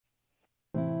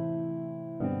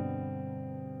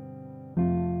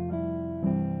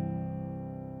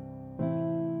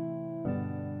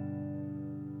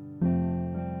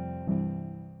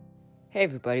Hey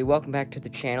everybody, welcome back to the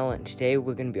channel, and today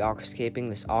we're going to be aquascaping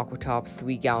this aquatop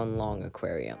 3-gallon long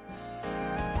aquarium.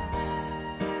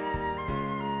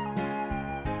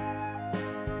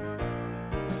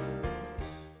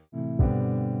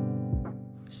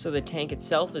 So the tank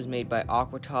itself is made by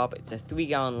Aquatop. It's a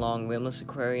 3-gallon long rimless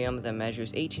aquarium that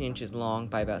measures 18 inches long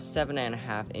by about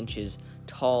 7.5 inches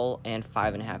tall and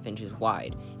 5.5 inches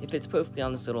wide. It fits perfectly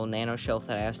on this little nano shelf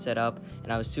that I have set up,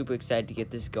 and I was super excited to get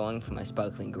this going for my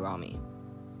sparkling Gourami.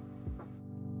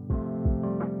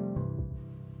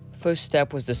 First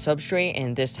step was the substrate,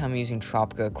 and this time I'm using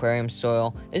Tropica aquarium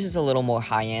soil. This is a little more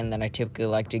high-end than I typically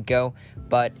like to go,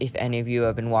 but if any of you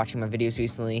have been watching my videos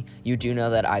recently, you do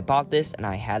know that I bought this, and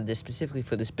I had this specifically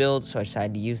for this build, so I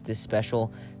decided to use this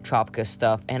special Tropica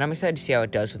stuff, and I'm excited to see how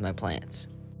it does with my plants.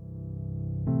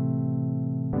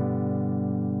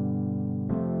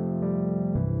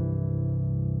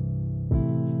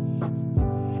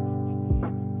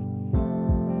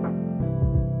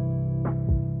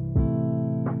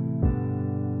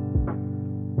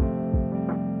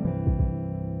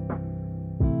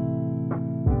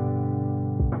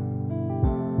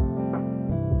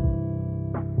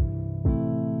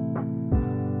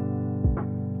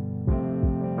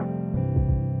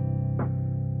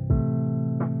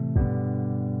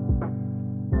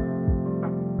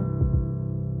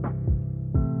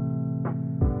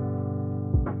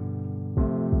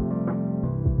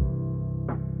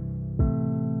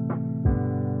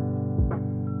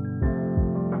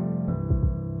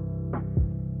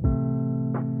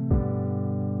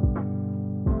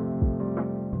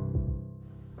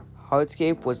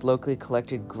 Hardscape was locally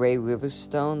collected gray river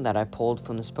stone that I pulled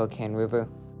from the Spokane River.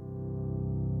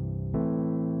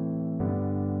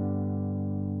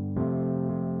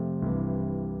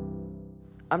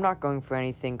 I'm not going for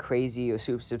anything crazy or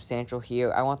super substantial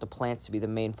here. I want the plants to be the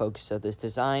main focus of this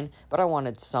design, but I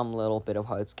wanted some little bit of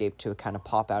hardscape to kind of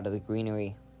pop out of the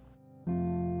greenery.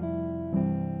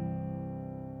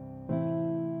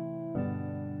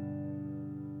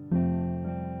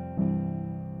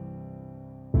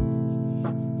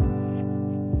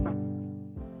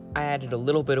 I added a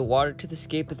little bit of water to the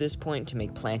scape at this point to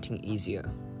make planting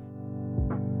easier.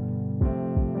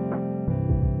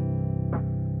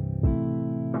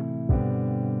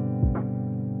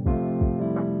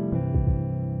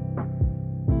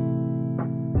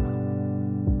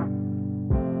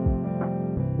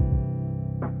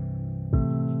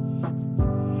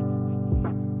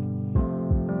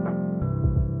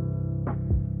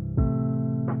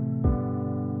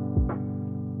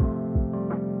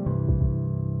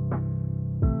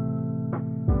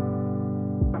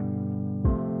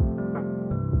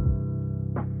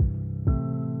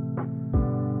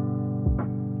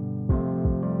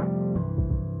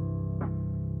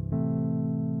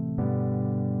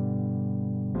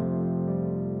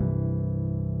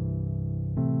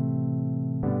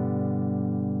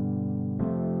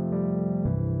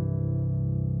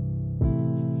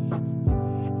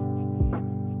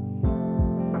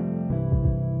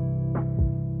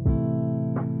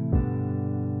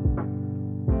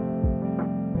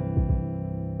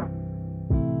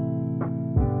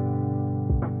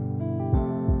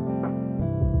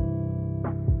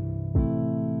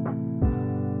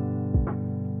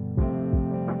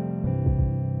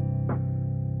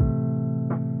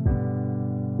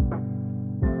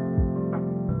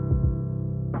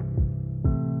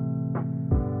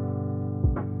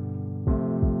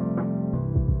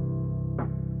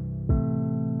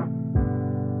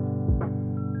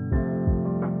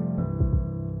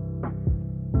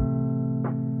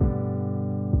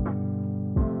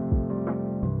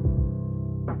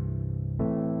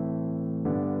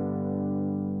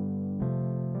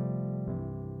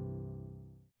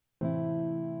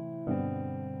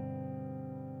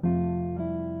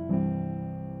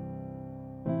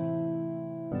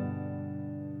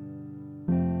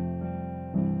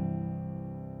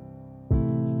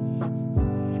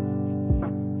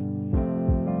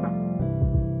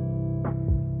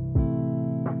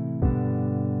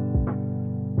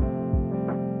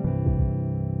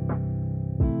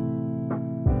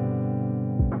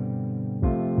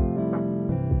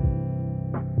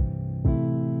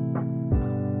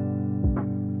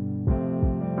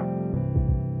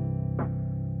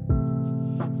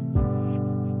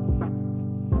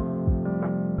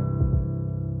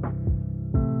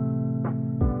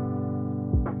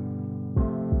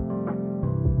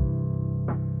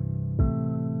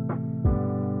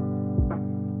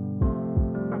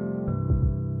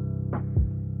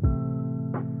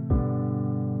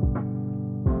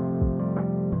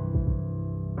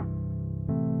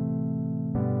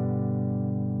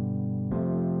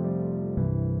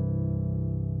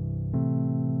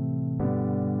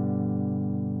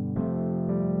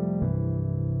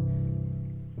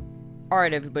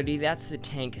 Alright everybody, that's the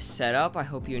tank set up. I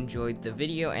hope you enjoyed the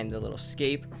video and the little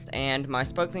scape. And my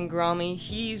sparkling Gourami,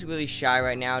 he's really shy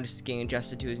right now, just getting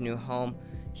adjusted to his new home.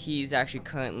 He's actually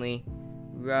currently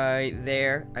right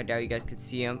there. I doubt you guys could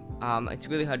see him. It's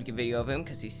really hard to get video of him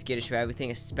because he's skittish for everything,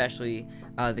 especially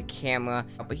the camera.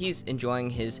 But he's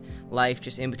enjoying his life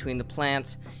just in between the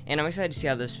plants, and I'm excited to see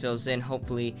how this fills in.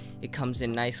 Hopefully it comes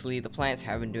in nicely. The plants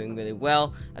have been doing really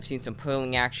well. I've seen some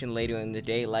pearling action later in the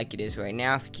day like it is right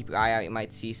now. If you keep your eye out, you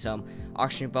might see some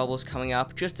oxygen bubbles coming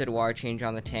up. Just did a water change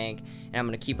on the tank, and I'm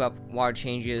going to keep up water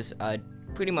changes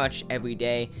pretty much every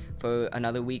day for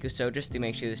another week or so, just to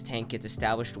make sure this tank gets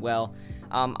established well.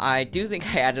 I do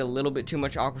think I added a little bit too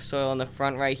much aqua soil in the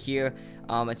front right here.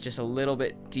 It's just a little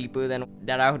bit deeper than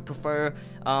that I would prefer.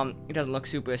 It doesn't look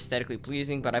super aesthetically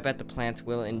pleasing, but I bet the plants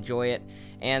will enjoy it.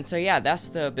 And so yeah, that's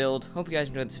the build. Hope you guys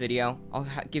enjoyed this video. I'll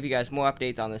give you guys more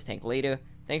updates on this tank later.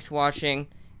 Thanks for watching,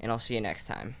 and I'll see you next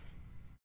time.